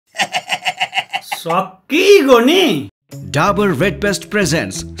Sakkigoni. Dabur Red Best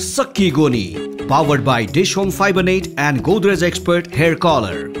presents Sakkigoni, powered by Dish Home Fiber Net and Godrej Expert Hair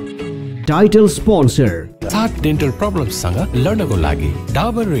Color. Title sponsor. Thought dental problems sanga लड्नको लागि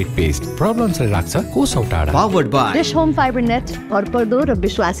Dabur Red Paste problems राख्छ कोसौं टाढा. Powered by Dish Home Fiber Net भरपर्दो र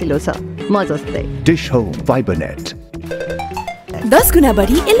विश्वासिलो छ म जस्तै. Dish Home Fiber Net. 10 गुना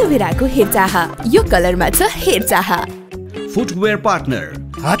बढी एलोभेराको हेरचाह यो कलरमा छ हेरचाह. Footwear Partner.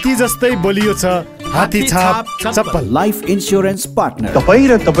 हात्ती जस्तै बलियो छ हात्ती छाप चप्पल. Life Insurance Partner. तपाई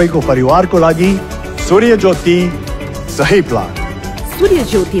र तपाईको परिवारको लागि सूर्य ज्योति सही प्लान. सूर्य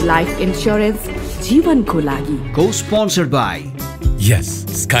ज्योति लाइफ इन्स्योरेन्स जीवनको लागि. Co-sponsored by Yes,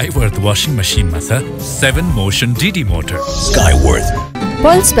 Skyworth washing machine मा छ 7 motion DD motor. Skyworth.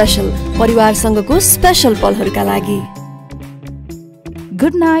 पल स्पेशल परिवारसँगको स्पेशल पलहरुका लागि.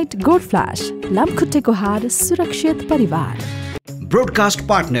 गुड नाइट गोल्ड फ्ल्याश लामखुट्टेको हार सुरक्षित परिवार. Broadcast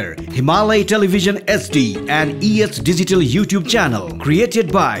Partner Himalaya Television HD and EH Digital YouTube channel,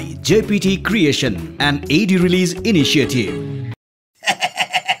 created by JPT Creation and AD Release Initiative.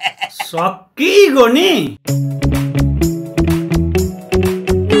 Sakkigoni.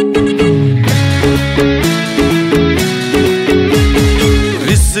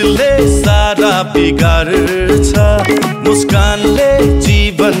 रिसले सारा बिगार्छ मुस्कानले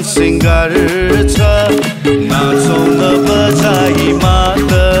जीवन सिंगार छ नाचौं न बजाई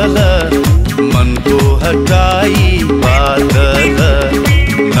मादल मनको हटाई बादल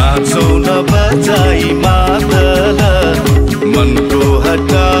नाचौं न बजाई मादल मनको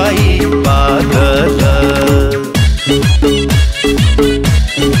हटाई बादल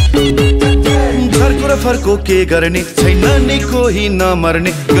फर्को के गर्ने छैन नि कोही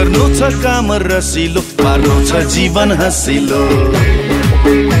नमर्ने गर्नु छ काम रसिलो पार्नु छ जीवन हसिलो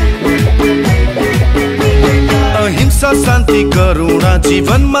अहिंसा शान्ति करुणा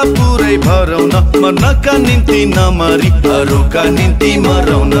जीवनमा पुरै भरौन मर्नका निम्ति नमरी अरूका निम्ति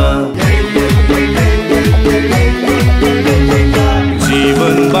मरौन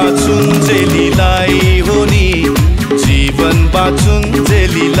जीवन बाँचुन् जेलीलाई हो नि जीवन बाँचुन्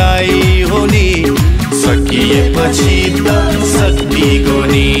जेलीलाई हो नि सकिएपछि त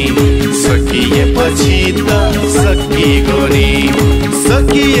सकिगोनी सकिएपछि त सकिगोनी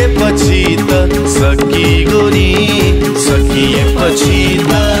सकिएपछि त सकिगोनी सकिएपछि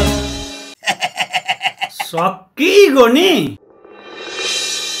त Sakkigoni.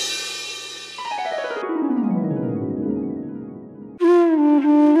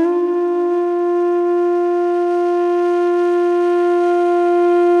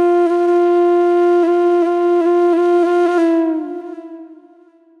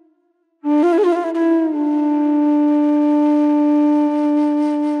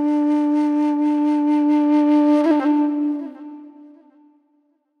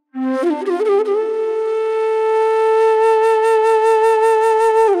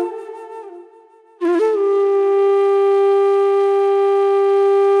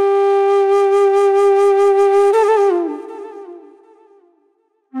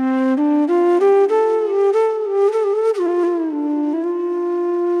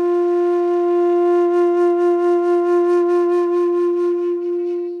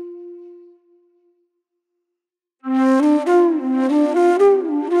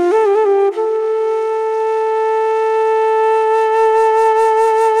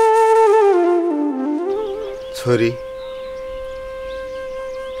 छोरी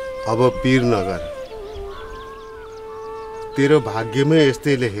अब पीर नगर तेरो भाग्यमै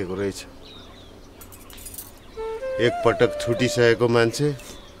यस्तै लेखेको रहेछ एक पटक छुटिसकेको मान्छे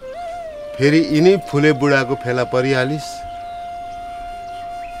फेरि यिनै फुले बुढाको फेला परिहालिस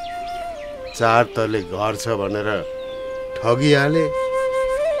चार तले घर छ भनेर ठगिहाले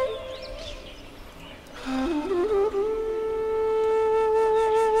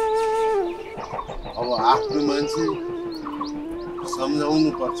आफ्नो मान्छे सम्झाउनु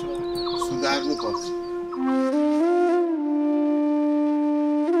पर्छ सुधार्नु पर्छ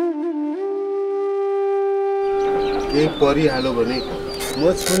के परिहाल्यो भने म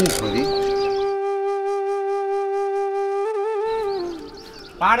छु नि छोरी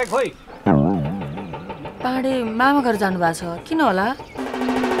पाडे खोइ पाडे मामा घर जानु भएको छ किन होला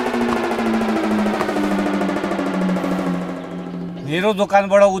मेरो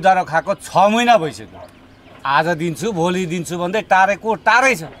दोकानबाट उधारो खाएको 6 महिना भइसक्यो आज दिन्छु भोलि दिन्छु भन्दै टारेको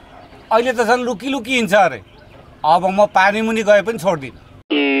टारै छ अहिले त झन् लुकी लुकी हिँड्छ अरे अब म पानी मुनि गए पनि छोड्दिन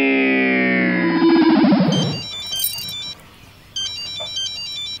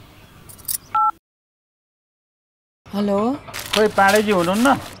हेलो खोइ पाडेजी हुनुहुन्न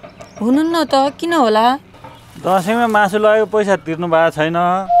हुनुहुन्न त किन होला दसैँमा मासु लगेको पैसा तिर्नु भएको छैन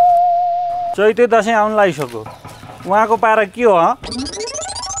चैते दसैँ आउनु लागिसक्यो उहाँको पारा के हो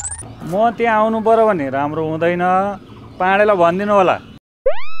म त्यहाँ आउनु पर्यो भने राम्रो हुँदैन पाडेलाई भनिदिनु होला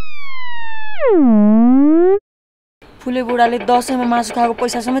फुले बुढाले दसैँमा मासु खाएको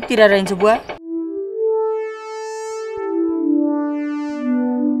पैसा समेत तिराइरहन्छ बुवा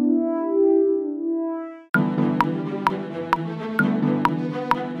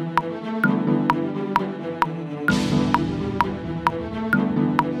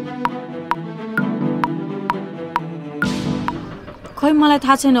खै मलाई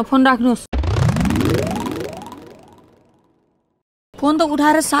थाहा छैन फोन राख्नुहोस् फोन त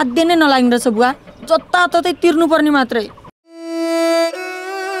उठाएर साथ दिनै नलाग्ने रहेछ बुवा जताततै तिर्नु पर्ने मात्रै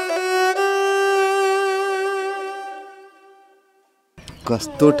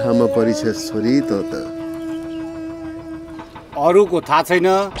कस्तो ठाउँमा परिछ छोरी त अरूको थाहा छैन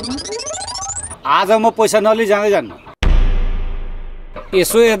आज म पैसा नलिई जाँदै जान्न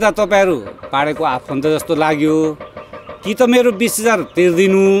यसो हेर्दा तपाईँहरू पाडेको आफन्त जस्तो लाग्यो कि त मेरो 20,000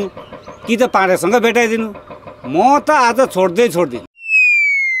 तिर्दिनु कि त पाडेसँग भेटाइदिनु म त आज छोड्दिन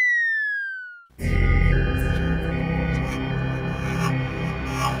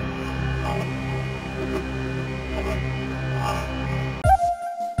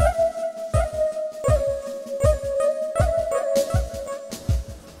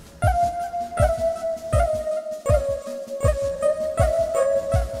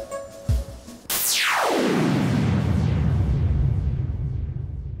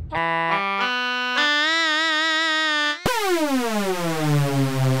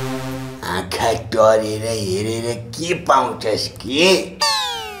हेरेर के पाउँछस् के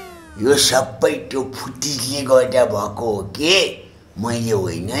यो सबै त्यो फुटिजले गर्दा भएको हो के मैले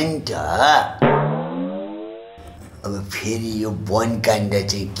होइन नि त अब फेरि यो वनकाण्ड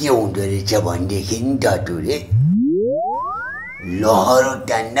चाहिँ के हुँदो रहेछ भनेदेखि नि धतुरे लहरो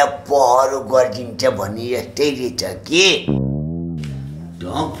तान्न पहरो गरिदिन्छ भन्ने जस्तै रहेछ के त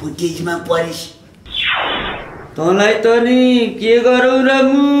फुटेजमा परिस् तँलाई त नि के गरौँ र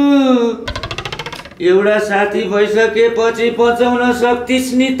मु एउटा साथी भइसकेपछि बचाउन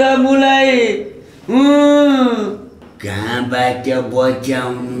सक्तिस् नि त मुलाई कहाँबाट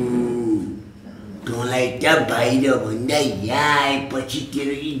बचाउनु तँलाई त बाहिर भन्दा यहाँ आएपछि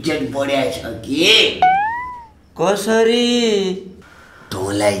तेरो इज्जत बढाएछ के कसरी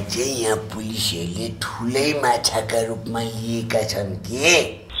तँलाई चाहिँ यहाँ पुलिसहरूले ठुलै माछाका रूपमा लिएका छन् के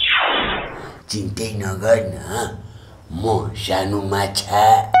चिन्तै नगर न म सानो माछा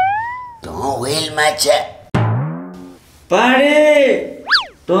त व्हेल माछा पाडे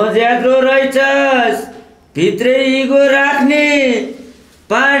तँ ज्याद्रो रहेछस् भित्रै इगो राख्ने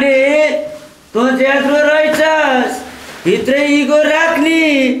पाडे तँ ज्याद्रो रहेछस् भित्रै इगो राख्ने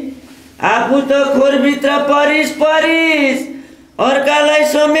आफू त खोरभित्र परिस अर्कालाई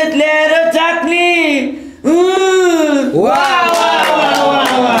समेत ल्याएर चाख्ने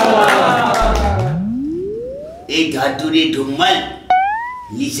ए धतुरे ढुम्बल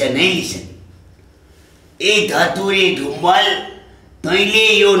लिसन है लिसन ए धतुरे ढुम्बल तैँले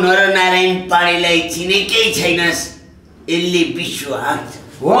यो नरनारायण पाडेलाई चिनेकै छैनस् यसले विश्व हाँक्छ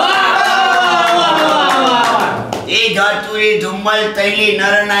ए धतुरे ढुम्बल तैँले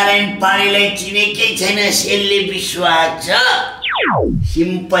नरनारायण पाडेलाई चिनेकै छैनस् यसले विश्व हाँक्छ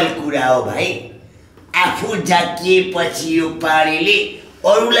सिम्पल कुरा हो भाइ आफू जाकिएपछि यो पाडेले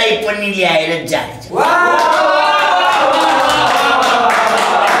अरूलाई पनि ल्याएर जान्छ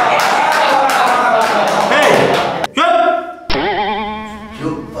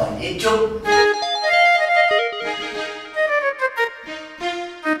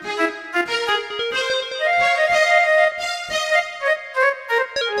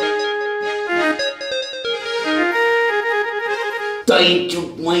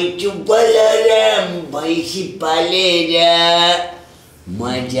चुप बलराम भैँसी पालेर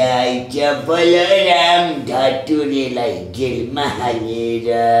मजा आइछ बलराम धतुरेलाई जेलमा हालेर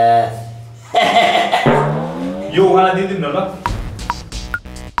यो उहाँलाई दिदिनु न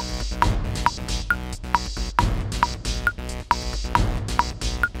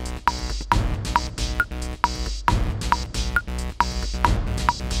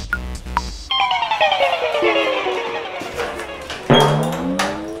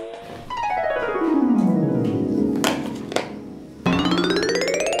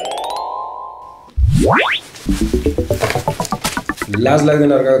ल लाज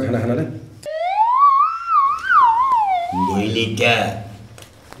लाग्दैन अर्काको खाना खानाले मैले त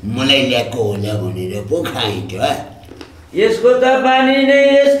मलाई ल्याएको होला भनेर पो खाएँ त यसको त बानी नै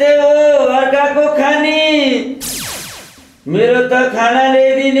यस्तै हो अर्काको खानी मेरो त खाना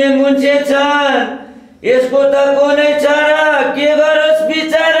ल्याइदिने मुन्छे छन् यसको त को नै छ र के गरोस्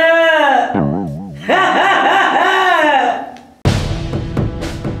बिचारा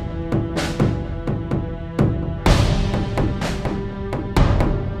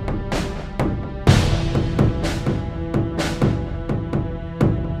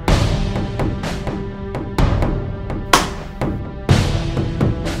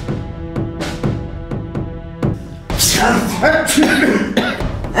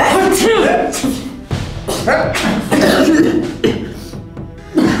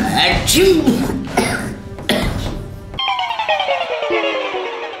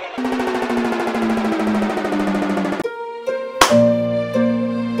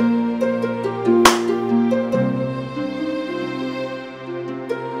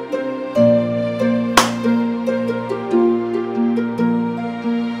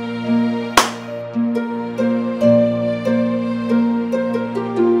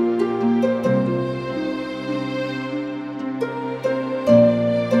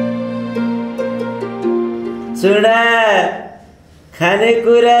सुना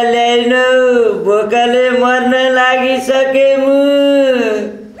खानेकुरा ल्याइनौ भोकले मर्न लागिसके मु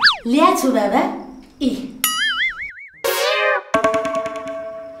ल्याछु बाबा इ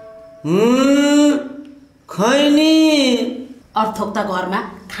खैनी अर्थोक्ता घरमा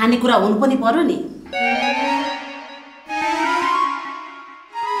खानेकुरा हुनु पनि पर्यो नि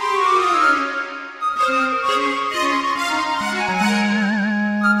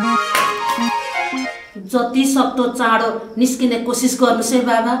जति सक्दो चाँडो निस्किने कोसिस गर्नुस् है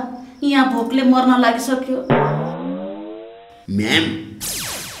बाबा यहाँ भोकले मर्न लागिसक्यो म्याम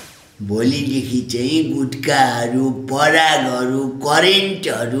भोलिदेखि चाहिँ गुटकाहरू परागहरू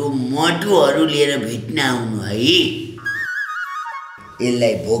करेन्टहरू मटुहरू लिएर भेट्न आउनु है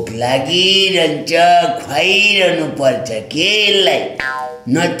यसलाई भोक लागिरहन्छ खुवाइरहनु पर्छ के यसलाई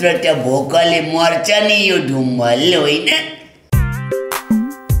नत्र त भोकले मर्छ नि यो ढुम्मल होइन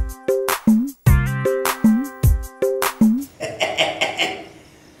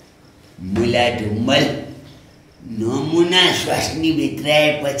मुला ढुम्मल नमुना स्वास्नी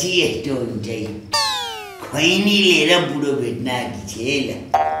भित्राएपछि यस्तो हुन्छ खैनी लिएर बुढो भेट्न आएकी छे ल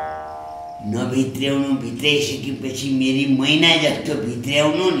नभित्र्याउनु भित्राइसकेपछि मेरी मैना जस्तो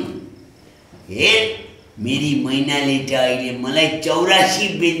भित्र्याउनु नि हेर मेरी मैनाले त अहिले मलाई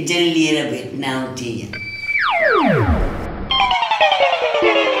 84 व्यञ्जन लिएर भेट्न आउँथे यहाँ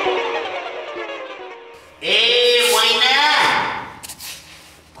ए मैना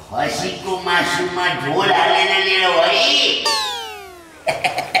खसीको मासुमा झोल हालेर लिएर है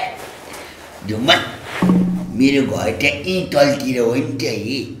ढुम्मल मेरो घर त यी तलतिर हो नि त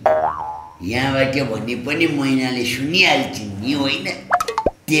यहाँबाट भन्ने पनि मैनाले सुनिहाल्छन् नि होइन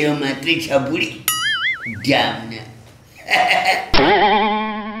तेरो मात्रै छ बुढी जाम्न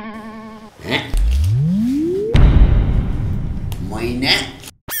मैना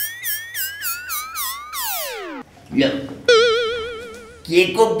ल के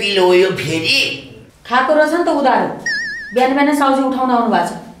को बिल हो यो फेरि खाएको रहेछ नि त उधारो बिहान बिहान साउजी उठाउन आउनु भएको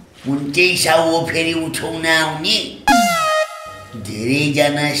छ कुन चाहिँ साउ हो फेरि उठाउन आउने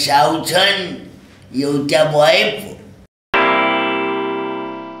धेरैजना साउ छन् एउटा भए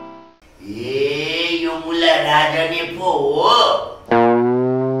ए यो मुला राजने पो हो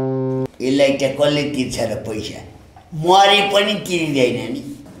यसलाई त कसले तिर्छ र पैसा मरे पनि तिर्दैन नि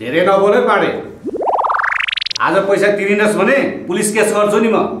धेरै नबोले पाडे आज पैसा तिरिनस् भने पुलिस केस गर्छु नि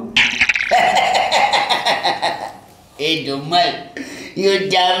म ए ढुम्मल यो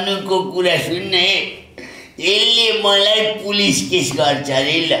जाम्नुको कुरा सुन्न है यसले मलाई पुलिस केस गर्छ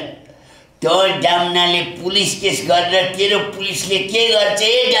अरे ल त्यो जाम्नाले पुलिस केस गरेर तेरो पुलिसले के गर्छ ए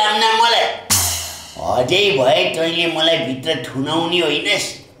जाम्ना मलाई अझै भए तैँले मलाई भित्र थुनाउने होइनस्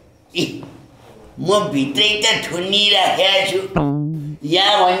म भित्रै त थुनिराखेको छु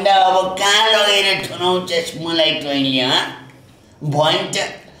यहाँभन्दा अब कहाँ लगेर थुनाउँछस् मलाई तैँले भन्छ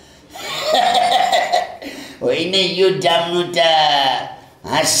होइन यो जाम्नु त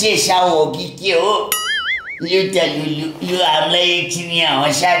हाँस्य साउ हो कि के हो यो त यो हामीलाई एकछिन यहाँ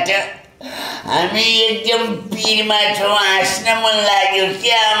हँसा त हामी एकदम पिरमा छौँ हाँस्न मन लाग्यो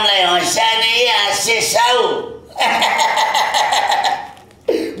के हामीलाई हँसाने हाँस्य साउ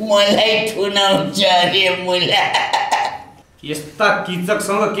मलाई थुनाउँछ अरे मुला यस्ता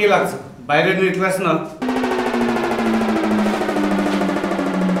किचकसँग के लाग्छ बाहिर निक्लास् न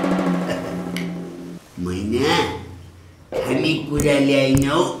मैना खानेकुरा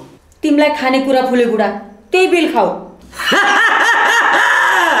ल्याइनौ तिमीलाई खानेकुरा फुले बुढा त्यही बिल खाऊ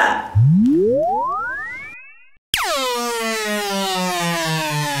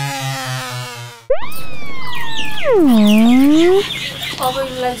अब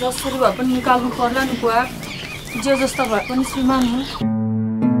यसलाई जसरी भए पनि निकाल्नु पर्ला नि बुवा जे जस्तो भए पनि श्रीमान हो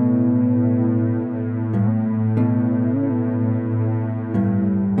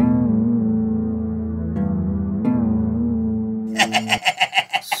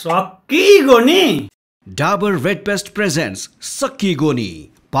Sakkigoni. Dabur Red Pest presents Sakkigoni,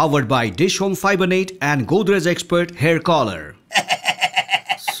 powered by Dish Home Fiber Net and Godrej Expert Hair Color.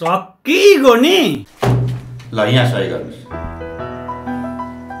 Sakkigoni. ल यहाँ सही गर्नुस्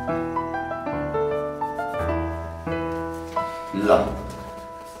ल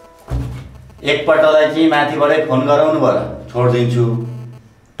एकपल्टलाई चाहिँ माथिबाटै फोन गराउनु भयो छोडिदिन्छु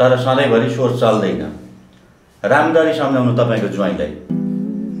तर सधैँभरि सोच चल्दैन राम्ररी सम्झाउनु तपाईँको ज्वाइँलाई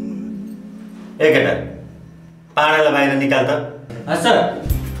ए केटा पाडालाई बाहिर निकाल त हजुर सर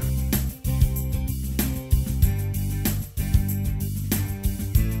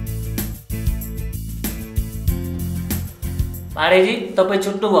पाडेजी तपाईँ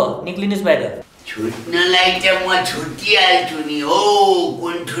छुट्नु भयो निक्लिनुहोस् बाहिर छुट्नलाई त म छुटिहाल्छु नि हो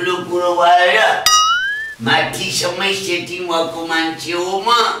कुन ठुलो कुरो भएर माथिसम्मै सेटिङ भएको मान्छे हो म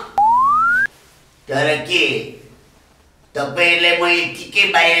तर के तपाईँलाई म यतिकै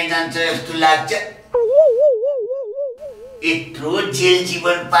बाहिर जान्छ जस्तो लाग्छ यत्रो जेल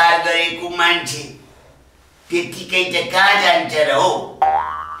जीवन पार गरेको मान्छे त्यतिकै त कहाँ जान्छ र हो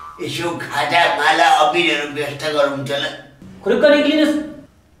यसो खाजा माला अबिरहरू व्यवस्था गरौँ ल खुरुक्क निक्लिनुहोस्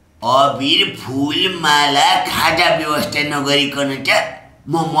अबिर फुल माला खाजा व्यवस्था नगरिकन त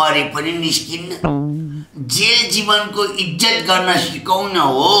म मरे पनि निस्किन्न जेल जीवनको इज्जत गर्न सिकाउन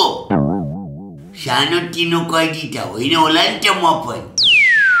हो सानो तिनो कैदी त होइन होला नि त म पनि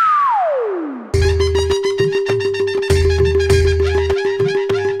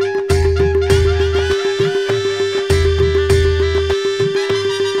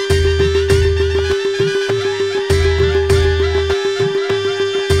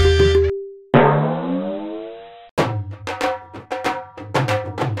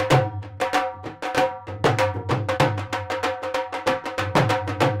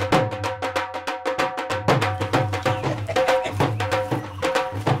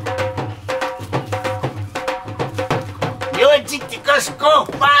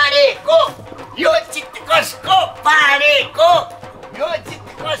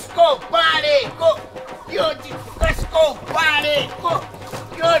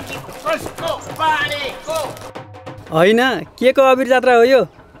होइन के को अबिर जात्रा हो यो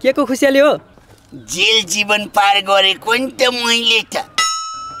के को खुसियाली हो जेल जीवन पार गरेको नि त मैले त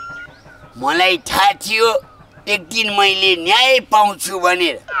मलाई थाहा थियो एक दिन मैले न्याय पाउँछु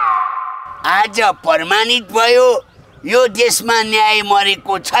भनेर आज प्रमाणित भयो यो देशमा न्याय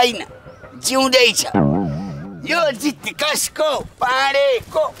मरेको छैन जिउँदैछ यो जित कसको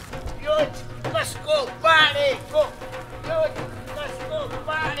पाडेको यो जित कसको पाडेको यो जित कसको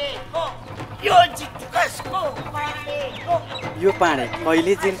पाडेको यो जित कसको पाडेको यो पाडे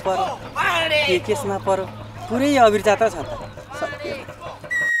कहिले जेल पर्यो के केसमा पर्यो पुरै अबिर जात्रा छ त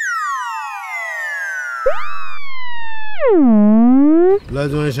ल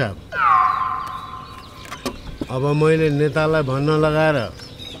जोइ साहब अब मैले नेतालाई भन्न लगाएर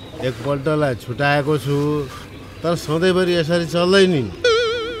एकपल्टलाई छुटाएको छु तर सधैँभरि यसरी चल्दैन नि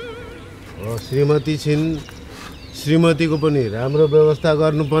श्रीमती छिन् श्रीमतीको पनि राम्रो व्यवस्था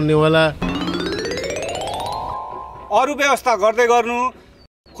गर्नुपर्ने होला अरू व्यवस्था गर्दै गर्नु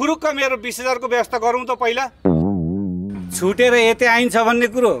खुरुक्क मेरो 20,000 को व्यवस्था गरौँ त पहिला छुटेर यतै आइन्छ भन्ने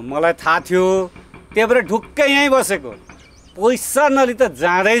कुरो मलाई थाहा थियो त्यही भएर ढुक्कै यहीँ बसेको पैसा नलि त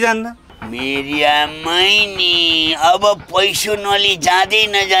जाँदै जान्न मेरी आमै नि अब पैसो नलि जाँदै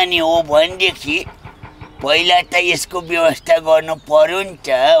नजाने हो भनेदेखि पहिला त यसको व्यवस्था गर्नु पर्यो नि त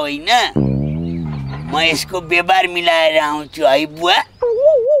होइन म यसको व्यवहार मिलाएर आउँछु है बुवा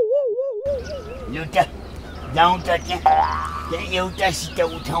लु त जाउँ त त्यहाँ एउटा सिट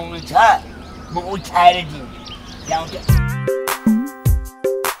उठाउनु छ म उठाएर दिन्छु जाउँ त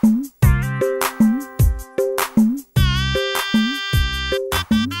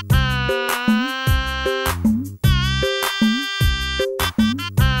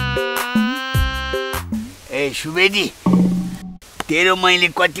ए सुवेदी तेरो मैले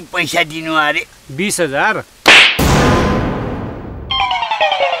कति पैसा दिनु अरे 20,000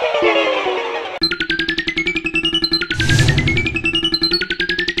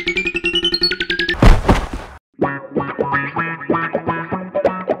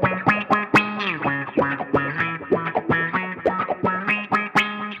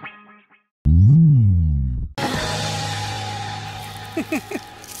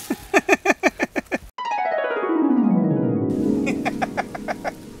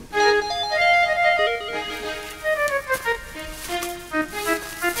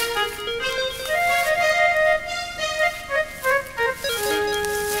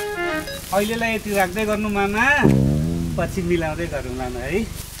 अहिलेलाई यति राख्दै गर्नु मामा पछि मिलाउँदै गरौँला न है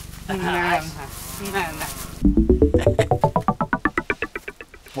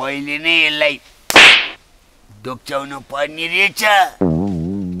पहिले नै यसलाई दोक्चाउनु पर्ने रहेछ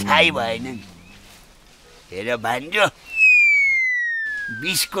थाहै भएन नि हेर भान्जो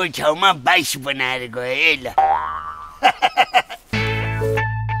 20 को ठाउँमा 22 बनाएर गयो है ल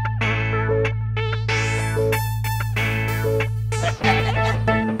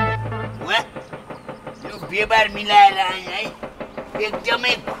व्यवहार मिलाएर आएँ है।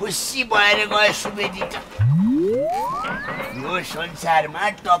 एकदमै खुसी भएर गयो सुवेदी त। यो संसारमा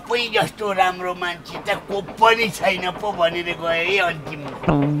तपाईँ जस्तो राम्रो मान्छे त को पनि छैन पो भनेर गयो है अन्तिममा।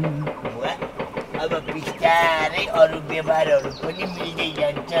 अब बिस्तारै अरू व्यवहारहरू पनि मिल्दै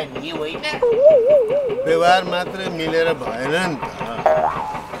जान्छ नि होइन? व्यवहार मात्रै मिलेर भएन नि त,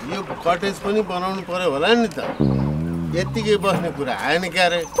 यो कटेज पनि बनाउनु पर्यो होला नि त। यत्तिकै बस्ने कुरा आएन क्या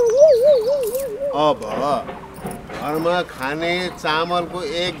रे। अब घरमा खाने चामलको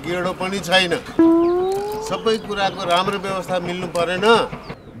एक गेडो पनि छैन। सबै कुराको राम्रो व्यवस्था मिल्नु परेन।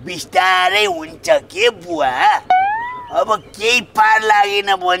 बिस्तारै हुन्छ के बुवा। अब केही पार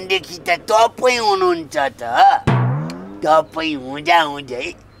लागेन भनेदेखि त तपाईँ हुनुहुन्छ त। तपाईँ हुँदा हुँदै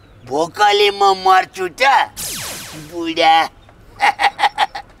भोकले म मर्छु त बुढा।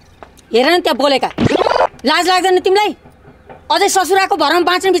 हेर न त्यहाँ बोलेका, लाज लाग्दैन तिमीलाई? अझै ससुराको भरमा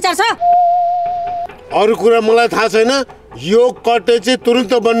बाँच्ने विचार छ? अरू कुरा मलाई थाहा छैन। यो कटेज चाहिँ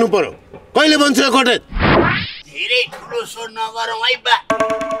तुरुन्त बन्नु पर्यो। कहिले बन्छ यो कटेज? धेरै ठुलो स्वर नगरौँ है बा।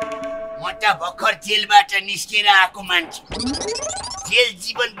 म त भर्खर जेलबाट निस्केर आएको मान्छे। जेल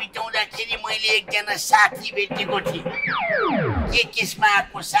जीवन बिताउँदाखेरि मैले एकजना साथी भेटेको थिएँ। के केसमा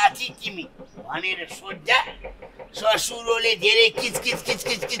आएको साथी तिमी भनेर सोध्दा ससुरोले धेरै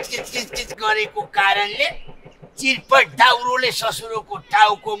किचकिच गरेको कारणले चिरपट दाउरोले ससुरोको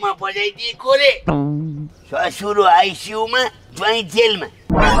टाउकोमा बजाइदिएको रे। ससुरो आइसियुमा, ज्वाइँ जेलमा।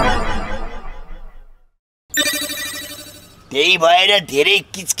 त्यही भएर धेरै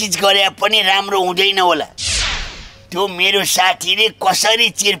किचकिच गरे पनि राम्रो हुँदैन होला। त्यो मेरो साथीले कसरी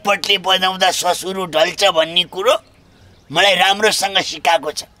चिरपटले बजाउँदा ससुरो ढल्छ भन्ने कुरो मलाई राम्रोसँग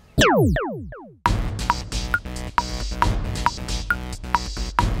सिकाएको छ।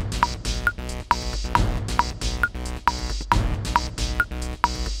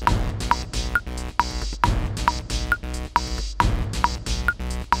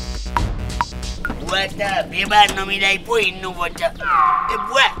 बुवा त व्यवहार नमिलाई पो हिँड्नुपर्छ। ए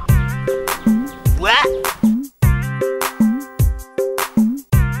बुवा बुवा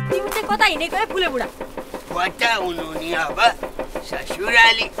तिमी चाहिँ कता हिँडेको है फुले बुढा? कता हुनु नि अब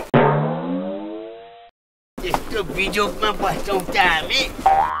ससुराली। त्यस्तो बिजोगमा बस्छौँ त हामी।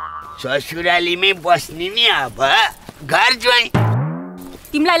 ससुरालीमै बस्ने नि अब। घर ज्वाइँ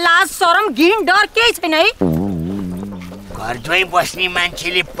तिमीलाई लाज शरम घिन डर केही छैन है? घर ज्वाइँ बस्ने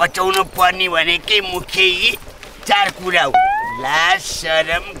मान्छेले पचाउनु पर्ने भनेकै मुख्य यी 4 कुरा हो। लाज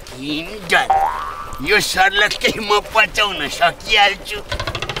शरम घिन डर। यो सर्लक्कै म पचाउन सकिहाल्छु।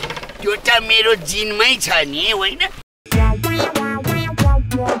 त्यो त मेरो जिनमै छ नि होइन?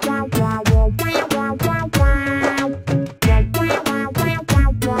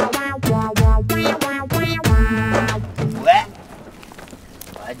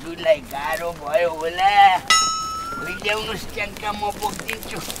 हजुरलाई गाह्रो भयो होला। ल्याउनुहोस् ट्याङ्का म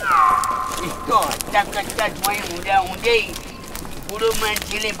बोकिदिन्छु। यस्तो हट्टाकट्टा ज्वाइँ हुँदा हुँदै बुढो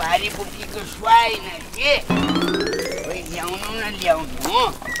मान्छेले भारी बोकेको सुहाएन के? ल्याउनु न ल्याउनु,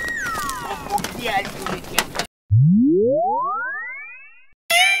 म बोकिदिइहाल्छु नि ट्याङ्का।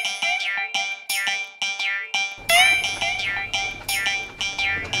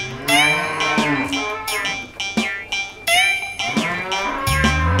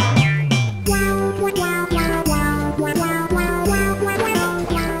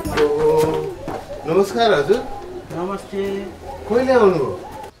 नमस्कार हजुर। नमस्ते। कहिले आउनुभयो?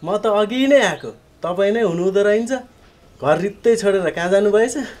 म त अघि नै आएको। तपाईँ नै हुनुहुँदो रहेछ। घर रित्तै छोडेर कहाँ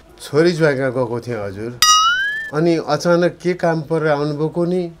जानुभएछ? छोरी ज्वाइँका गएको थिएँ हजुर। अनि अचानक के काम परेर आउनुभएको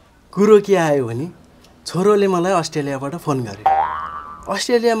नि? कुरो के आयो भने छोरोले मलाई अस्ट्रेलियाबाट फोन गर्यो।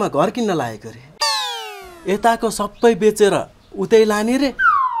 अस्ट्रेलियामा घर किन्न लागेको रे। यताको सबै बेचेर उतै लाने रे।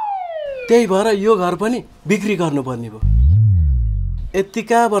 त्यही भएर यो घर पनि बिक्री गर्नुपर्ने भयो।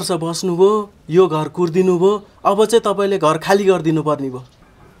 यतिका वर्ष बस्नुभयो, यो घर कुर्दिनु भयो, अब चाहिँ तपाईँले घर खाली गरिदिनु पर्ने भयो।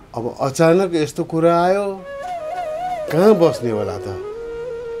 अब अचानक यस्तो कुरा आयो, कहाँ बस्ने होला त?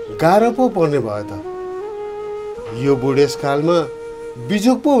 गाह्रो पो पर्ने भयो त। यो बुढेसकालमा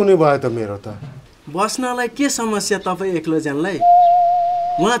बिजोग पो हुने भयो त मेरो त। बस्नलाई के समस्या तपाईँ एक्लो जानलाई?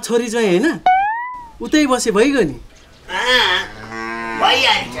 उहाँ छोरी चाहिँ होइन, उतै बसे भइगयो नि।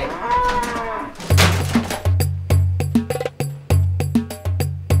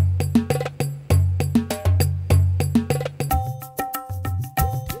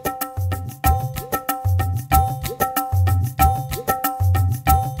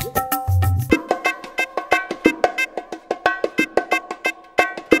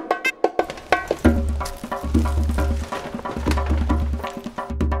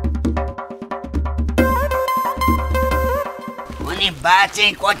 बा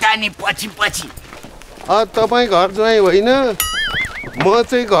चाहिँ कता नि पछि पछि तपाईँ घर ज्वाइँ होइन, म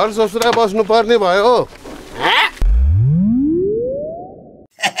चाहिँ घर ससुरा बस्नुपर्ने भयो।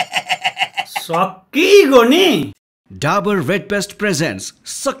 Sakkigoni. Dabur Red Pest presents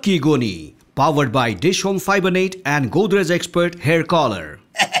Sakkigoni, powered by Dish Home Fiber Net and Godrej Expert Hair Color.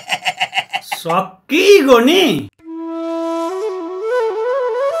 Sakkigoni.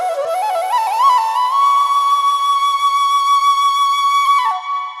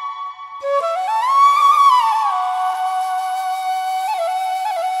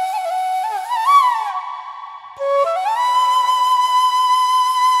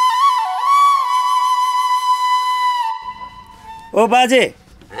 ओ बाजे,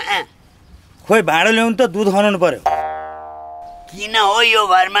 खोइ भाडो ल्याउनु त दुध खनाउनु पर्यो। किन हो यो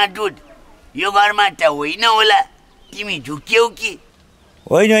घरमा दुध? यो घरमा त होइन होला, तिमी झुक्यौ कि?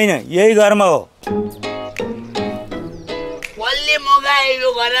 होइन होइन, यही घरमा हो। कसले मगायो यो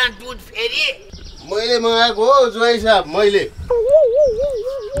घरमा दुध फेरि? मैले मगाएको हो ज्वाइँ साहब, मैले।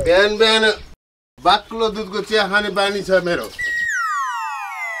 बिहान बिहान बाक्लो दुधको चिया खाने बानी छ मेरो।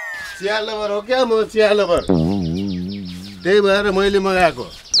 चिया लभर हो क्या म, चिया लभर। त्यही भएर मैले मगाएको।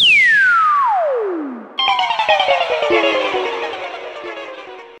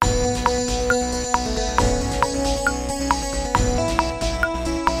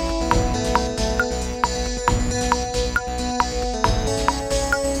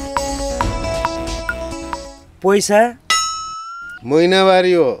 पैसा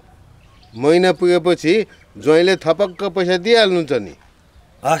महिनावारी हो। महिना पुगेपछि ज्वाइँले थपक्क पैसा दिइहाल्नुहुन्छ नि।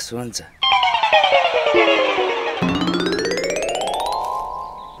 हस्, हुन्छ।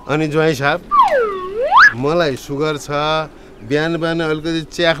 अनि ज्वाइँ साहब, मलाई सुगर छ, बिहान बिहान अलिकति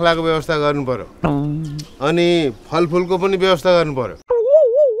च्याख्लाको व्यवस्था गर्नु पर्यो, अनि फलफुलको पनि व्यवस्था गर्नु पर्यो।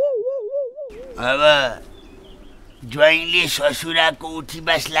 अब ज्वाइँले ससुराको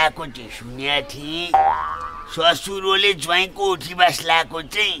उठीबास लाएको चाहिँ सुनेको थिएँ, ससुरोले ज्वाइँको उठीबास लाएको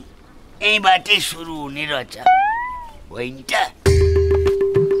चाहिँ यहीँबाटै सुरु हुने रहेछ, होइन त?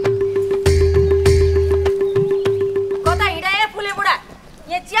 कता हिँडाए फुले बुढा?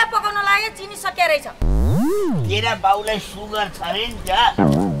 यहाँ चिया पकाउन लाग्यो, चिनी सकिया रहेछ। तेरा बाउलाई सुगर छ अरे नि त,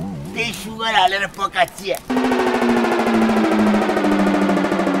 त्यही सुगर हालेर पका चिया।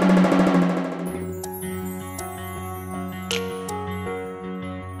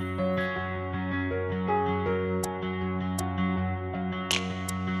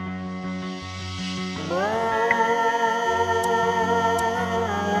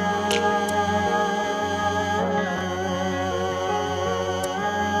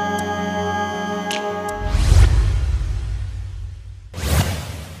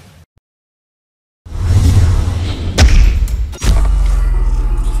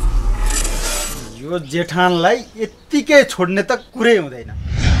 यो जेठानलाई यत्तिकै छोड्ने त कुरै हुँदैन।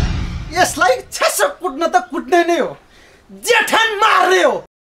 यसलाई छ्यास कुट्न त कुट्ने नै हो, जेठान मार्ने हो।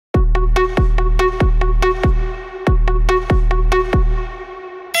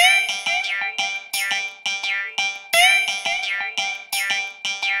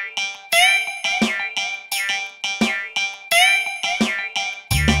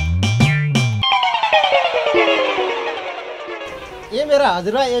 ए मेरा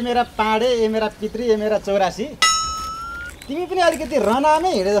हजुरबा, ए मेरा पाडे, ए मेरा पितृ, ए मेरा 84, तिमी पनि अलिकति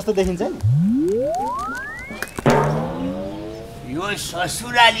रनामै हिँडे जस्तो देखिन्छ नि। यो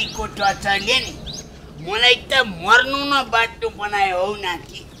ससुरालीको टचरले नि मलाई त मर्नु न बाटो बनायो हौ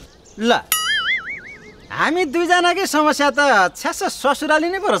नाति। ल, हामी दुईजनाकै समस्या त छ्यास ससुराली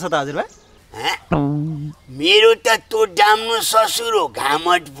नै पर्छ त हजुरबा। मेरो त तो डाम्नु ससुर हो,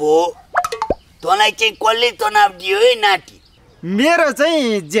 घामट भो। तँलाई चाहिँ कसले तनाव दियो है नाति? मेरो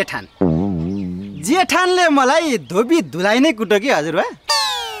चाहिँ जेठान। जेठानले मलाई धोबी धुलाई नै कुट्यो कि हजुरबा।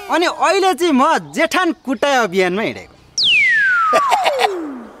 अनि अहिले चाहिँ म जेठान कुटाइ अभियानमा हिँडेको।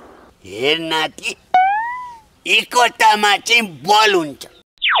 हेर नाति, एकतामा चाहिँ बल हुन्छ।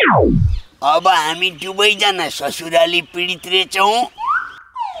 अब हामी दुवैजना ससुराली पीडित रहेछौँ,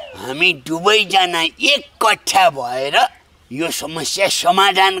 हामी दुवैजना एक कट्ठा भएर यो समस्या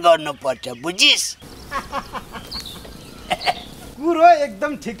समाधान गर्नुपर्छ, बुझिस्? कुरो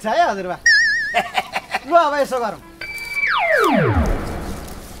एकदम ठिक छ है हजुरबा। ल अब यसो गरौँ,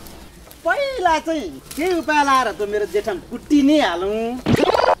 पहिला चाहिँ केही उपाय लाएर त मेरो जेठान कुट्टी नै हालौँ,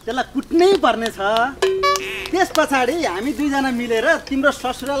 त्यसलाई कुट्नै पर्ने छ। त्यस पछाडि हामी दुईजना मिलेर तिम्रो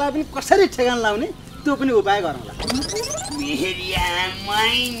ससुरालाई पनि कसरी ठेगान लाउने त्यो पनि उपाय गरौँला।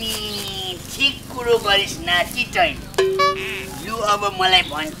 ठिक कुरो गरिस् नाति तैँ। यो अब मलाई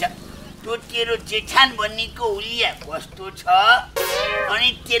भन्छ त्यो तेरो जेठान भन्नेको हुलिया कस्तो छ, अनि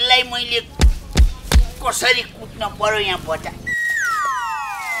त्यसलाई मैले कसरी कुट्न पर्यो यहाँ बता।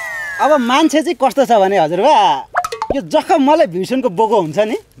 अब मान्छे चाहिँ कस्तो छ भने हजुरबा यो जखम मलाई भीषणको बोको हुन्छ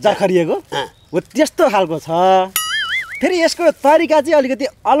नि जखरिएको हो त्यस्तो खालको छ। फेरि यसको तरिका चाहिँ अलिकति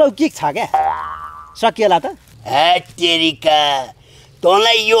अलौकिक छ क्या। सकिएला त? तेरिका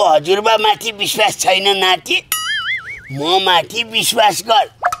तँलाई यो हजुरबा माथि विश्वास छैन नाति? म माथि विश्वास गर।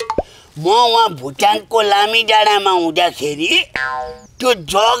 म वहाँ भुटानको लामी डाँडामा हुँदाखेरि त्यो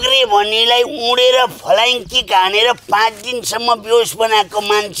जग्रे भन्नेलाई उडेर फ्लाइङ किक हानेर 5 दिनसम्म बेहोस बनाएको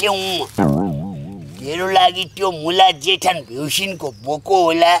मान्छे हुँ। मेरो लागि त्यो मुला जेठान भ्युसिनको बोको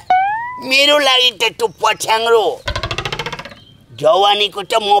होला, मेरो लागि त त्यो पछ्याङ्रो। जवानीको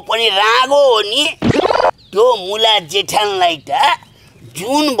त म पनि रागो हो नि। त्यो मुला जेठानलाई त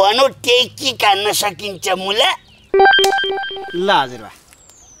जुन भनौ त्यही किक हान्न सकिन्छ मुला। ल हजुरबा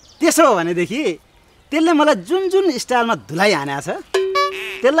त्यसो हो भनेदेखि त्यसले मलाई जुन जुन स्टाइलमा धुलाइ हानेको छ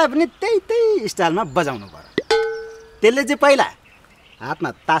त्यसलाई पनि त्यही स्टाइलमा बजाउनु पर्यो। त्यसले चाहिँ पहिला हातमा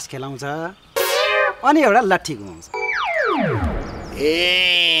तास खेलाउँछ अनि एउटा लट्ठी घुमाउँछ।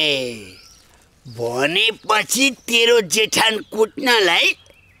 ए भनेपछि तेरो जेठान कुट्नलाई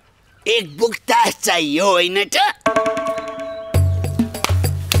एक बुक तास चाहियो होइन त?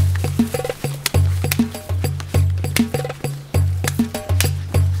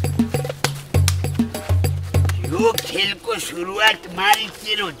 यो खेलको सुरुवात मारी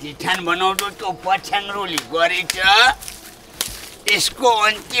तेरो जेठान बनाउँदो त्यो पछ्याङ्रोले गरेछ। यसको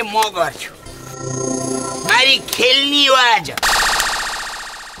अन्त्य म गर्छु। मारी खेल्ने हो आज।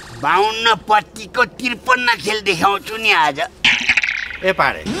 52 पत्तीको 53 खेल देखाउँछु नि आज। ए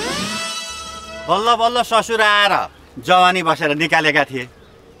पाडे बल्ल बल्ल ससुर आएर जवानी बसेर निकालेका थिए,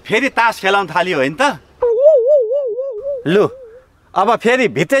 फेरि तास खेलाउन थाल्यो होइन त? लु अब फेरि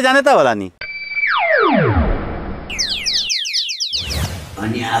भित्रै जाने त होला नि।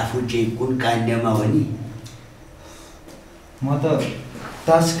 अनि आफू चाहिँ कुन काण्डमा हो नि? म त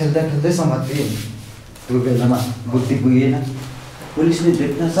तास खेल्दा खेल्दै समात्थेँ। त्यो बेलामा बुद्धि पुगेन। पुलिसले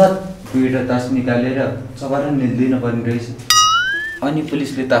देख्न साथ 2वटा तास निकालेर चबार निल्दिन पर्ने रहेछ। अनि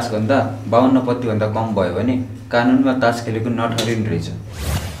पुलिसले तास भन्दा 52 पत्तीभन्दा कम भयो भने कानुनमा तास खेलेको नठहरिने रहेछ।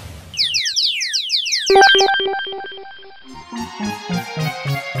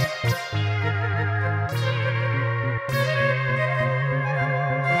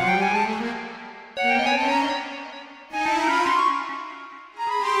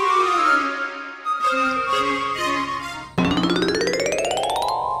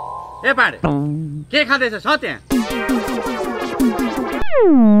 ए पाडे के खाँदैछ छ त्यहाँ?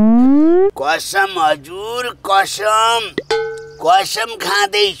 कसम हजुर कसम, कसम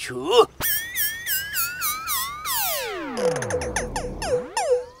खाँदैछु।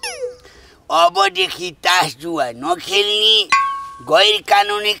 अबदेखि तास जुवा नखेल्ने, गैर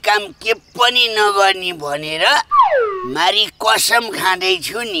कानुनी काम के पनि नगर्ने भनेर मारी कसम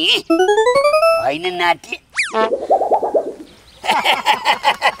खाँदैछु नि, होइन नाति?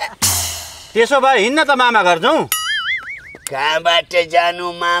 त्यसो भए हिँड्न त मामा घर जाउँ। कहाँबाट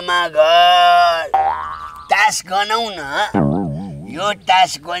जानु मामा घर? तास गनौ न। यो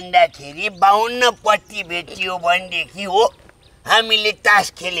तास गन्दाखेरि 52 पत्ती भेटियो भनेदेखि हो हामीले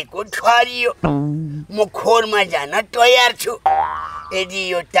तास खेलेको ठहरियो। म खोरमा जान तयार छु। यदि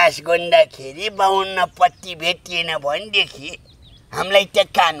यो तास गन्दाखेरि 52 पत्ती भेटिएन भनेदेखि हामीलाई त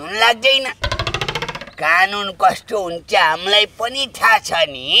कानुन लाग्दैन। कानुन कस्तो हुन्छ हामीलाई पनि थाहा छ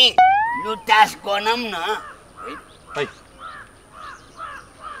नि। लु तास गनौँ न।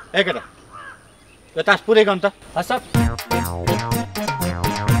 ए केटा यो तास पुरै गन त। सर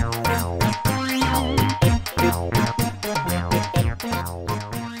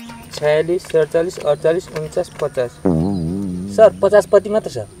 46, 47, 48, 49, 50। सर 50 पत्ती मात्र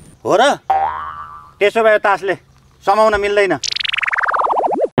छ। हो र? त्यसो भए तासले समाउन मिल्दैन।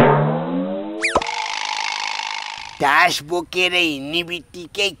 तास बोकेर हिँड्ने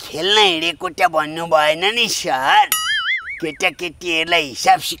बित्तिकै खेल्न हिँडेको त भन्नु भएन नि सर। केटाकेटीहरूलाई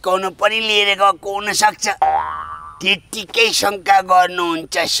हिसाब सिकाउनु पनि लिएर गएको हुनसक्छ। त्यत्तिकै शङ्का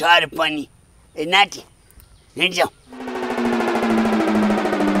गर्नुहुन्छ सर पनि। ए नाति हिँड्छौ।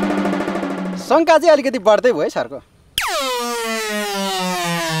 शङ्का चाहिँ अलिकति बढ्दै भयो सरको।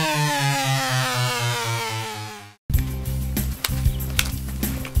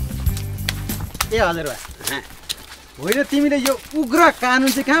 ए हजुरबा होइन तिमीले यो उग्र कानुन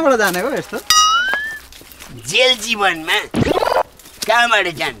चाहिँ कहाँबाट जाने हो यस्तो? जेल जीवनमा कहाँबाट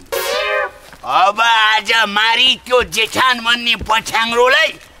जानु? अब आज मारी त्यो जेठान भन्ने पछ्याङ्रोलाई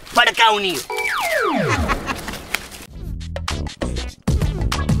पड्काउने।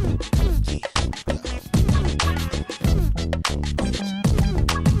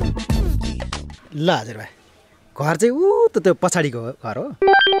 ल हजुरबा घर चाहिँ ऊ त त्यो पछाडिको घर हो।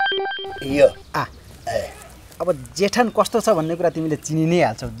 यो अब जेठान कस्तो छ भन्ने कुरा तिमीले चिनि नै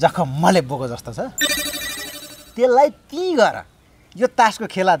हाल्छौ। जखमले बोको जस्तो छ। त्यसलाई ती गर यो तासको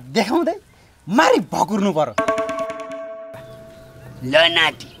खेला देखाउँदै मारी भकुर्नु पर्यो। ल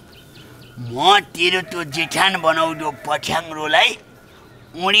नाति, म तेरो त्यो जेठान बनाउँदो पठ्याङ्ग्रोलाई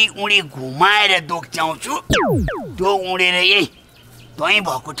उडी घुमाएर दोक्च्याउँछु। त्यो उडेर यही तै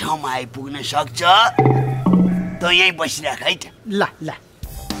भएको ठाउँमा आइपुग्न सक्छ। त यहीँ बसिराख है त। ल ल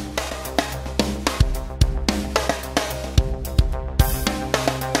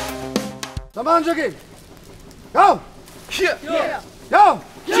Come on, Jigri. Go. Here. Go.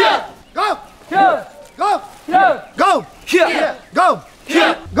 Here. Go. Here. Go. Here. Go. Here. Go.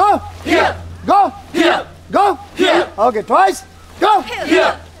 Here. Go. Here. Go. Here. Go. Here. Okay, twice. Go.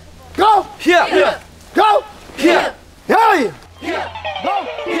 Here. Go. Here. Go. Here. Here. Go.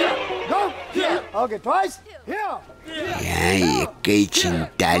 Here. Go. Here. Okay, twice. Here. यहाँ एकैछिन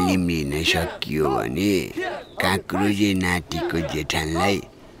तालिम लिन सकियो भने काक्रोजे नातिको जेठानलाई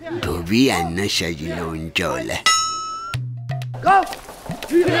धोबी हान्न सजिलो हुन्छ होला। Go.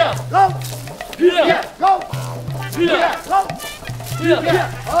 Here. Go. Here. Go. Here. Go. Here.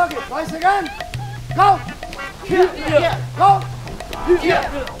 Okay, twice again. Go. Here. Go. Here.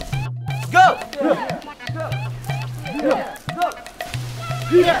 Go. Here. Go.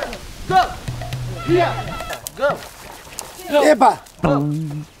 Here. Go. Here. Go. Epa.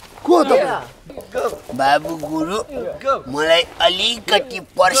 को त बाबु गुरु, मलाई अलिकति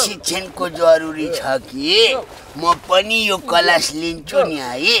प्रशिक्षणको जरुरी छ कि म पनि यो क्लास लिन्छु नि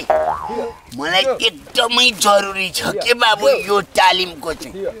है। मलाई एकदमै जरुरी छ के बाबु यो तालिमको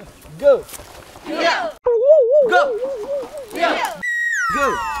चाहिँ। Go. Go. Go.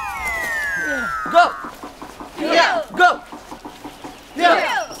 Go. Go.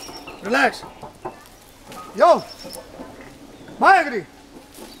 Relax. Yo. I agree.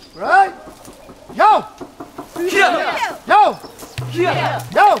 Right? Yo. Yo. Yo. Yo.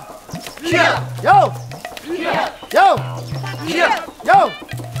 Yo. Yo. Yo.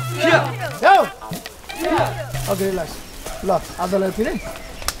 Yo. Okay, relax. Look, other finish.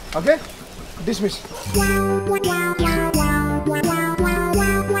 Okay? Dismiss.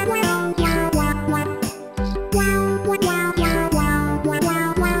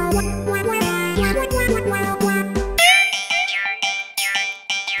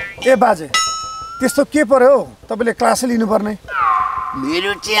 ए बाजे, त्यस्तो के पर्यो तपाईले क्लास लिनुपर्ने?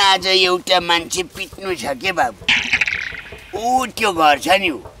 मेरो चाहिँ आज एउटा मान्छे पिट्नु छ के बाबु। ऊ त्यो घर छ नि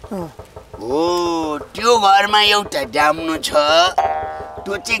हो, त्यो घरमा एउटा डाम्नो छ।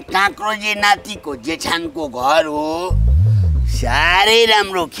 त्यो चाहिँ काक्रोजे नातिको जेठानको घर हो। साह्रै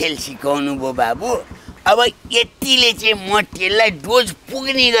राम्रो खेल सिकाउनु भयो बाबु। अब यतिले चाहिँ म त्यसलाई डोज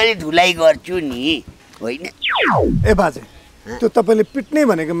पुग्ने गरी धुलाइ गर्छु नि, होइन? ए बाजे, त्यो तपाईले पिट्ने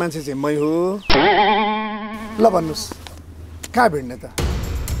भनेको मान्छे चाहिँ मै हो। ल भन्नुस्, कहाँ भिड्ने त?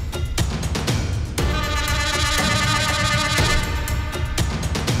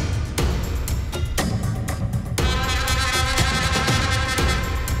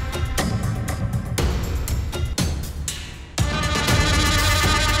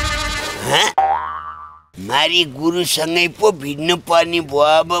 मारी गुरुसँगै पो भिड्नु पर्ने भयो।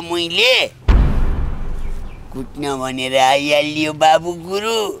 अब मैले कुट्न भनेर आइहाल्यो बाबु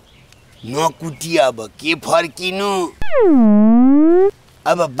गुरु, नकुटी अब के फर्किनु।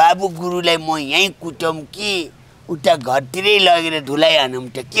 अब बाबु गुरुलाई म यहीँ कुटौँ कि उता घरतिरै लगेर धुलाइ हानौँ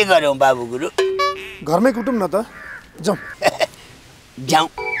त के गरौँ बाबु गुरु? घरमै कुटौँ न त, जाउँ। जाउँ।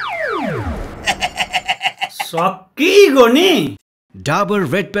 Sakkigoni.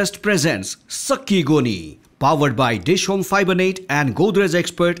 Dabur Red Pest presents Sakkigoni, powered by Dish Home Fiber Net and Godrej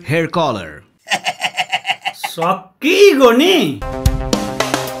Expert Hair Color. Sakkigoni.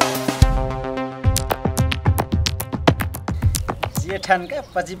 जेठानका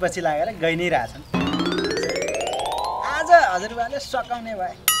पछि लागेर गइ नै रहेछन्। आज हजुरबाले सकाउने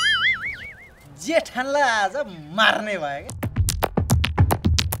भए, जेठानलाई आज मार्ने भए के?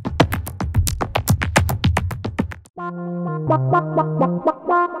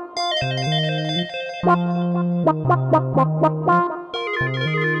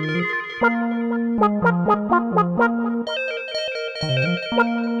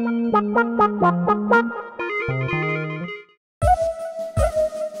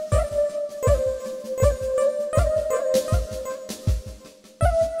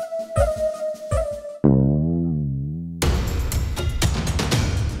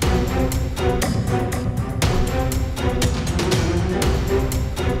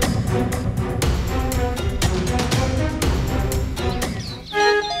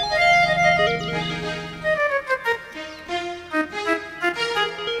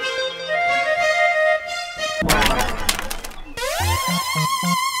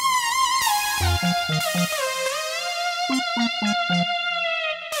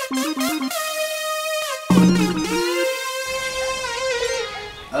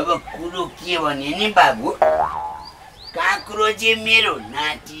 अब कुरो के भने नि बाबु, काक्रो चाहिँ मेरो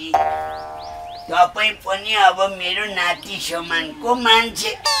नाति, तपाईँ पनि अब मेरो नाति समानको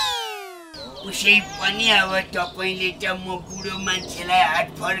मान्छे। उसै पनि अब तपाईँले त म बुढो मान्छेलाई हात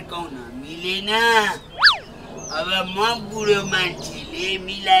फर्काउन मिलेन। अब म बुढो मान्छेले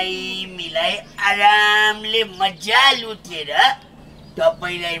मिलाई आरामले मजा लुटेर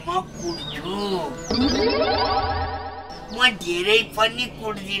तपाईलाई म कुट्छु। म धेरै पनि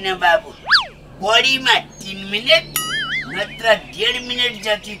कुट्दिन बाबु, बढीमा 3 मिनेट नत्र 1.5 मिनेट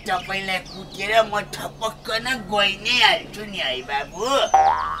जति तपाईलाई कुटेर म ठपक्क न गइ नै हाल्छु नि है बाबु।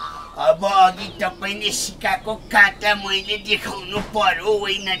 अब अघि तपाईले सिकाको काँटा मैले देखाउनु पर्यो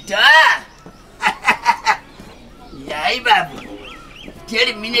होइन त? है बाबु,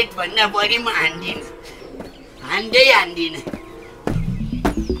 1.5 मिनेट भन्दा बढी म हान्दिन।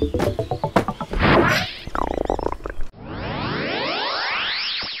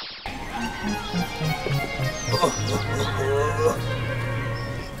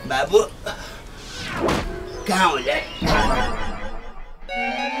 बाबु कहाँ होला?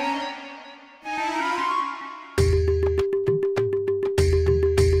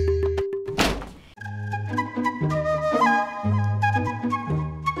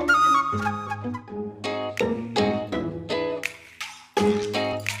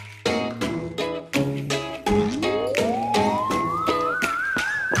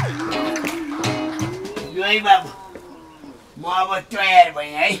 बाबु म अब तयार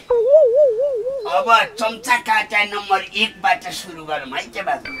भएँ है। अब चम्चा काँटा नम्बर 1 बाट सुरु गरौँ है त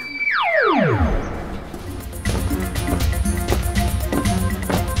बाबु।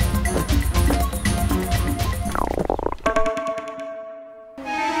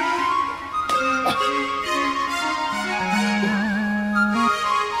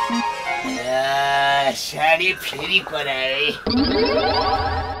 साडी फेरि कराए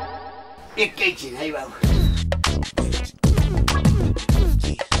एकैछिन है बाबु।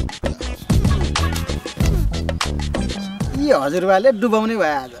 हजुरबाले डुबाउने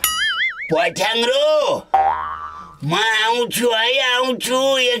भयो आज। पठाङ्रो म आउँछु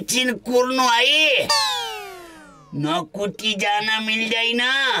एकछिन कुर्नु है, नकुटी जान मिल्दैन।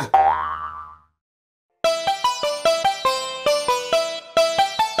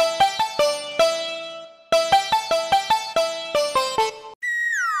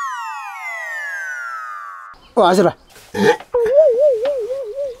 ओ हजुरबा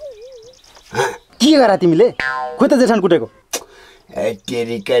के गरा तिमीले? खोइ त जेठान कुटेको।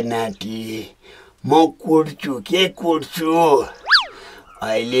 तेरिका नाति, म कुट्छु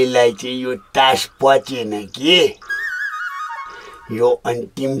अहिलेलाई चाहिँ यो तास पचेन कि, यो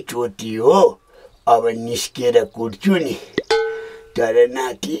अन्तिम चोटि हो। अब निस्केर कुट्छु नि। तर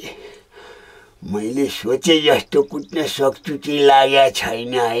नाति, मैले सोचे जस्तो कुट्न सक्छु चाहिँ लागेको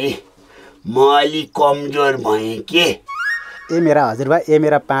छैन है। म अलि कमजोर भएँ के। ए मेरा हजुरबा, ए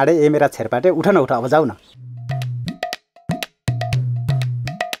मेरा पाडे, ए मेरा छेरपाटे, उठ न अब जाऊ न।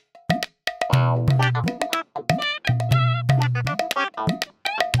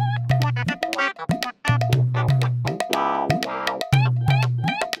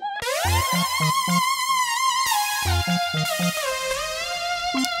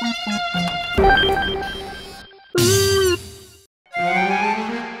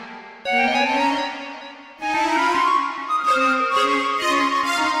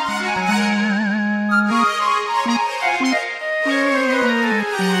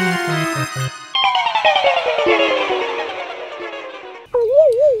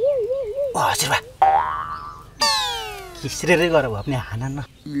 हजुरबा किसरे गर अपने हाना न।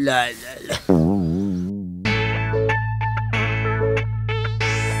 ल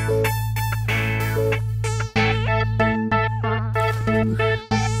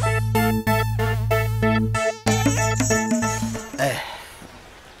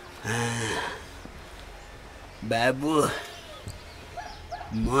बाबु,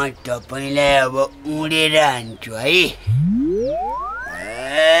 म तपाईलाई अब उडेर हान्छु है।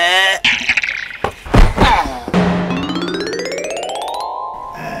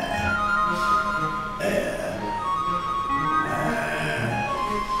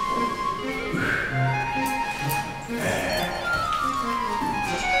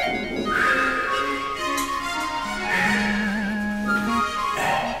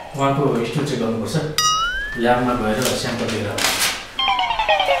 उहाँको हिस्ट्री चेक गर्नुपर्छ, ल्याबमा गएर स्याम्पल लिएर।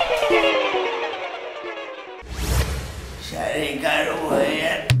 साह्रै गाह्रो भयो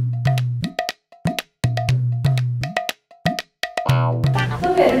यार।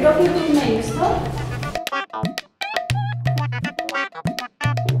 तपाईँहरू डक्टर बुकमा हेर्नुहोस् त।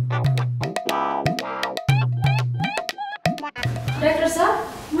 डाक्टर साहब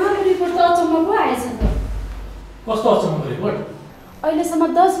रिपोर्ट त अचम्मको आएछ त। कस्तो अचम्मको रिपोर्ट? अहिलेसम्म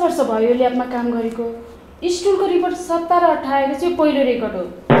 10 वर्ष भयो ल्याबमा काम गरेको। स्टुलको रिपोर्ट 17 र 18 चाहिँ पहिलो रेकर्ड हो।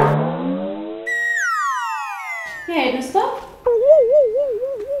 यहाँ हेर्नुहोस् त।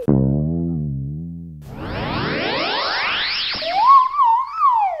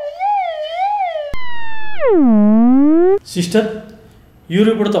 सिस्टर, यो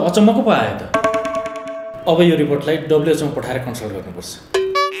रिपोर्ट त अचम्मको पो आयो त। अब यो रिपोर्टलाई WHO मा पठाएर कन्सल्ट गर्नुपर्छ।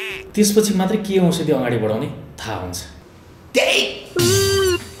 त्यसपछि मात्रै के औषधि अगाडि बढाउने थाहा हुन्छ।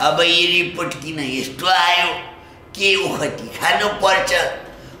 अब यो रिपोर्ट किन यस्तो आयो, के ओखती खानु पर्छ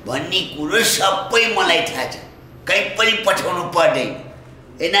भन्ने कुरो सबै मलाई थाहा छ। कहीँ पनि पठाउनु पर्दैन।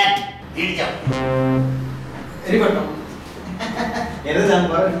 ए नाति, हिँड जाऊ। रिपोर्ट हेरेर जानु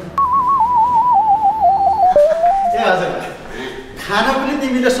पर्यो। ए हजुर, खाना पनि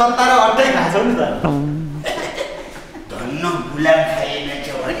तिमीले 17 र 18 खान्छौ नि त। धन्न गुलाब खाएन छ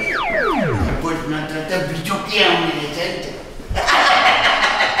भने रिपोर्ट नत्र त बिचोकी आउने रहेछ नि त।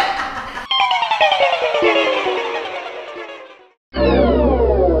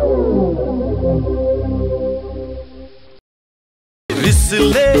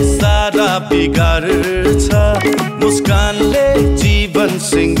 रिसले सारा बिगार्छ, मुस्कानले जीवन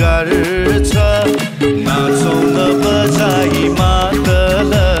सिंगार्छ। नाचौ न बजाई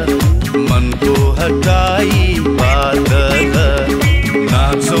मादल, मनको हटाई बादल।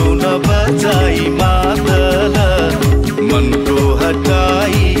 नाचौ न बजाई मादल, मनको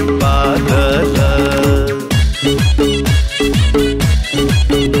हटाई बादल।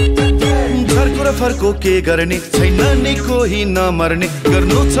 फर्को के गर्ने छैन नि कोही नमर्ने,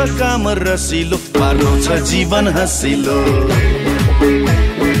 गर्नु छ काम रसिलो, पार्नु छ जीवन हसिलो।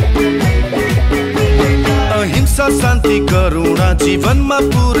 अहिंसा शान्ति करुणा जीवनमा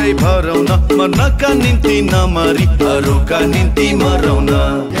पुरै भरौँ न, मर्नका निम्ति नमरी अरूका निम्ति मरौँ न।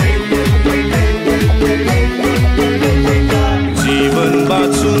 जीवन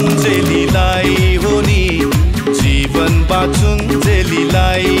बाँचुन् जेलीलाई हो नि, जीवन बाँचुन्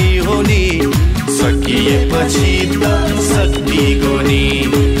जेलीलाई हो नि। सकिएपछि त सक्किगोनी,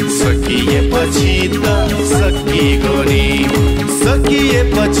 सकिएपछि त सक्किगोनी,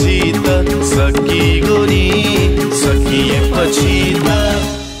 सकिएपछि त सक्किगोनी, सकिएपछि त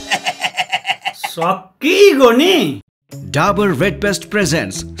सक्किगोनी। Dabur Red Best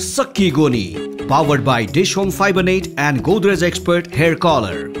presents Sakkigoni, powered by Dish Home Fiber Net and Godrej Expert Hair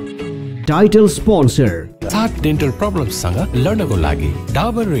Color. Title sponsor. सात डेन्टल प्रब्लम्ससँग लड्नको लागि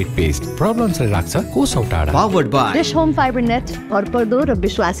डाबर रेड पेस्ट प्रब्लम्सलाई राख्छ कोसौँ टाढा। Powered by Dish Home Fiber Net, भरपर्दो र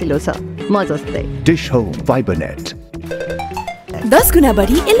विश्वासिलो छ, म जस्तै। Dish Home Fiber Net. 10 गुना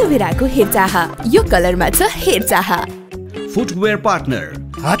बढी एलोभेराको हेरचाह, यो कलरमा छ हेरचाह। Footwear partner.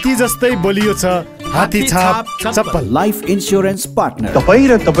 हात्ती जस्तै बलियो छ हात्ती छाप चप्पल। Life Insurance partner. तपाईं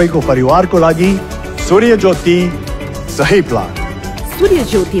र तपाईको परिवारको लागि सूर्य ज्योति सही प्लान। सूर्य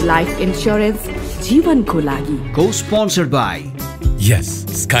ज्योति लाइफ इन्स्योरेन्स, जीवनको लागि। Co-sponsored by Yes,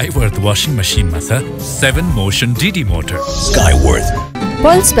 Skyworth washing machine मा छ 7 motion DD motor. Skyworth.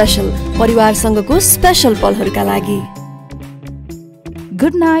 पल स्पेशल, परिवारसँगको स्पेशल पलहरूका लागि।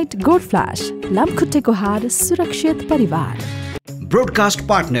 गुड नाइट गोल्ड फ्ल्यास, लामखुट्टेको हार सुरक्षित परिवार। Broadcast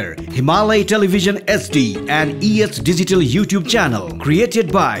partner Himalaya Television HD and ES Digital YouTube channel,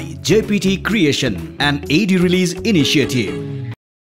 created by JPT Creation, an AD release initiative.